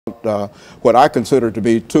about what I consider to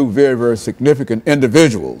be two very, very significant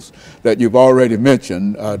individuals that you've already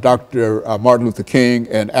mentioned, Dr. Martin Luther King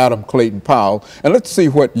and Adam Clayton Powell. And let's see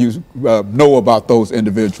what you know about those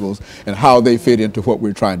individuals and how they fit into what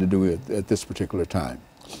we're trying to do at this particular time.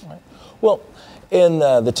 All right. Well, in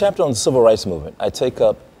the chapter on the Civil Rights Movement, I take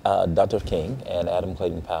up Dr. King and Adam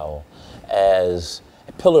Clayton Powell as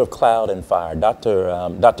a pillar of cloud and fire.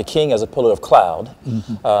 Dr. King as a pillar of cloud,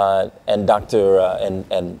 and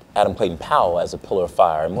and Adam Clayton Powell as a pillar of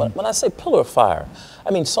fire. And when I say pillar of fire,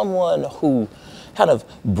 I mean someone who kind of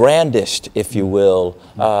brandished, if you will,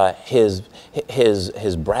 his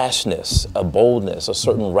brashness, a boldness, a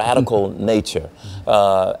certain radical nature.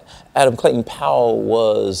 Adam Clayton Powell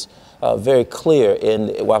was very clear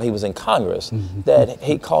while he was in Congress that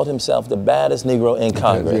he called himself the baddest Negro in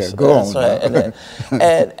Congress. Yeah, go on. Right.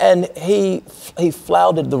 and he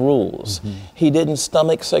flouted the rules. He didn't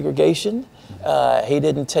stomach segregation. He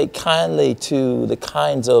didn't take kindly to the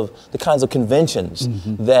kinds of conventions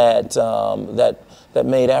that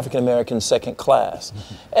made African Americans second class.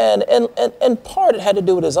 And part it had to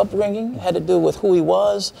do with his upbringing, had to do with who he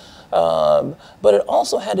was, but it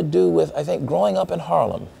also had to do with, I think, growing up in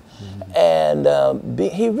Harlem. And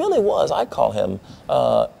he really was, I call him,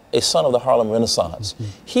 a son of the Harlem Renaissance.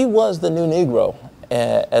 He was the new Negro,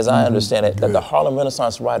 as I understand it, that the Harlem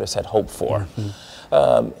Renaissance writers had hoped for.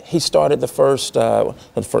 He started one of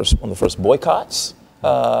the first boycotts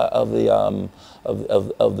of the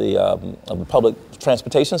public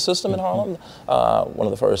transportation system in Harlem. One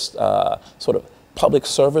of the first sort of public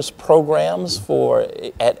service programs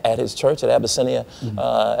at his church at Abyssinian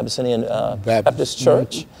Baptist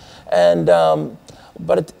Church. And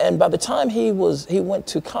by the time he went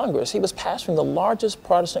to Congress, he was pastoring the largest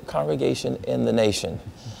Protestant congregation in the nation.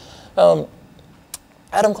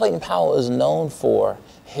 Adam Clayton Powell is known for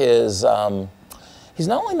his he's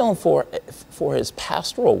not only known for his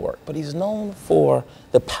pastoral work, but he's known for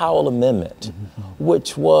the Powell Amendment,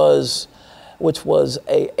 which was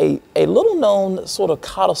a little known sort of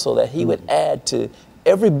codicil that he would add to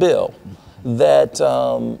every bill that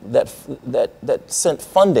sent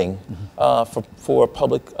funding for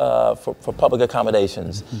public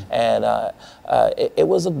accommodations, and it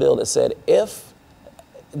was a bill that said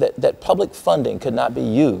that public funding could not be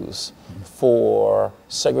used for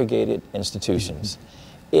segregated institutions.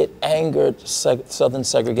 It angered Southern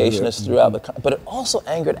segregationists throughout the country, but it also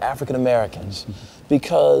angered African Americans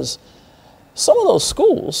because some of those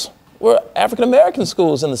schools were African American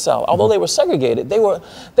schools in the South. Although they were segregated, they were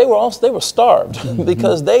starved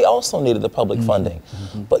because they also needed the public funding.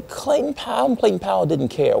 But Clayton Powell didn't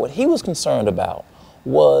care. What he was concerned about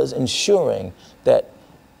was ensuring that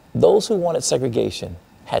those who wanted segregation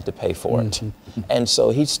had to pay for it. And so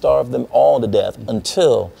he starved them all to death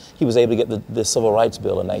until he was able to get the Civil Rights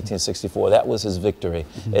Bill in 1964. That was his victory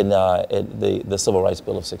in the Civil Rights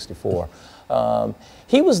Bill of 64.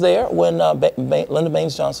 He was there when Lyndon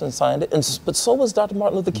Baines Johnson signed it, but so was Dr.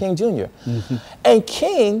 Martin Luther King Jr. And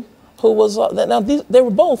King, who was, they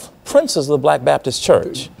were both princes of the Black Baptist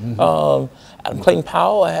Church. Adam Clayton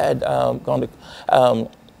Powell had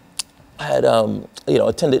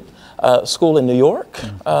attended school in New York.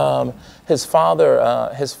 His father,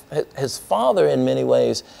 his father, in many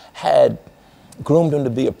ways, had groomed him to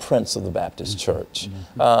be a prince of the Baptist Church.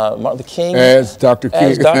 Martin Luther King, as Dr.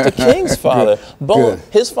 King's father. Good.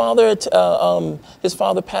 His father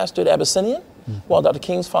pastored Abyssinian, while Dr.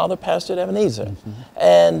 King's father pastored Ebenezer,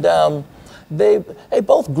 and they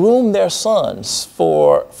both groomed their sons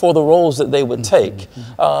for the roles that they would take.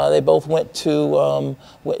 They both went to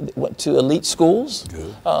elite schools,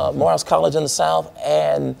 Morehouse College in the South,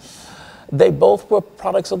 and they both were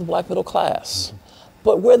products of the black middle class.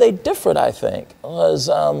 But where they differed, I think, was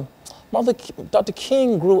Dr.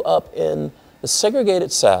 King grew up in the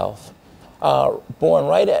segregated South, born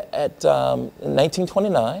right at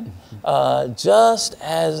 1929, just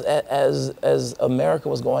as America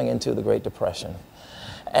was going into the Great Depression.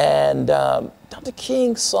 And Dr.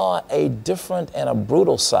 King saw a different and a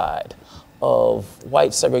brutal side of white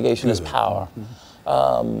segregationist power.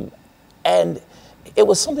 And it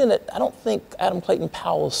was something that I don't think Adam Clayton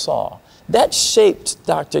Powell saw. That shaped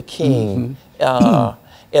Dr. King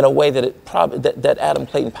in a way that that Adam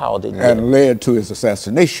Clayton Powell didn't. And led to his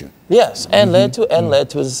assassination. Yes, and led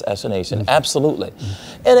to his assassination. Absolutely.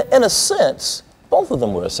 In a sense, both of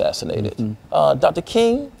them were assassinated. Dr.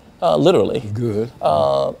 King, literally. Good.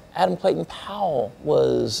 Adam Clayton Powell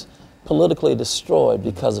was politically destroyed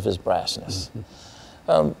because of his brashness.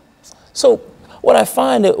 So what I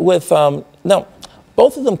find with now,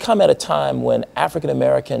 both of them come at a time when African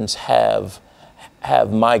Americans have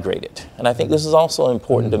have migrated. And I think this is also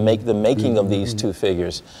important to make the making of these two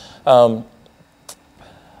figures.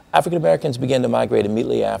 African Americans began to migrate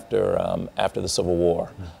immediately after the Civil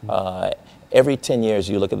War. Every 10 years,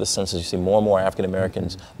 you look at the census, you see more and more African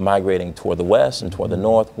Americans migrating toward the west and toward the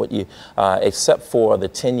north, except for the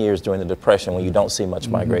 10 years during the Depression when you don't see much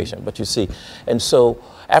migration. But you see, and so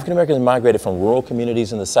African Americans migrated from rural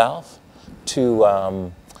communities in the South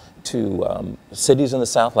to cities in the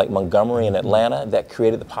South like Montgomery and Atlanta. That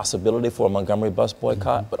created the possibility for a Montgomery bus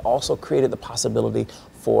boycott, but also created the possibility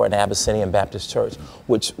for an Abyssinian Baptist church,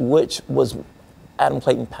 which was Adam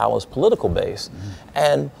Clayton Powell's political base,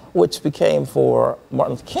 and which became for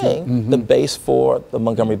Martin Luther King the base for the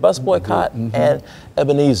Montgomery bus boycott and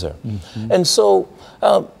Ebenezer. And so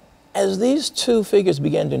as these two figures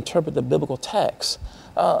began to interpret the biblical text,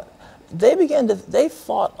 they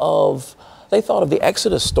thought of the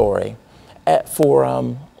Exodus story for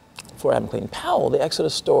Adam Clayton Powell. The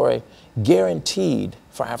Exodus story guaranteed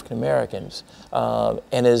for African Americans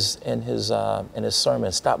in his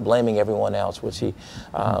sermon, "Stop Blaming Everyone Else," which he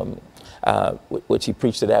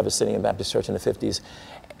preached at Abyssinian Baptist Church in the 50s.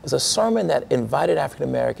 It was a sermon that invited African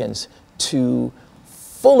Americans to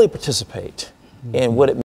fully participate in what it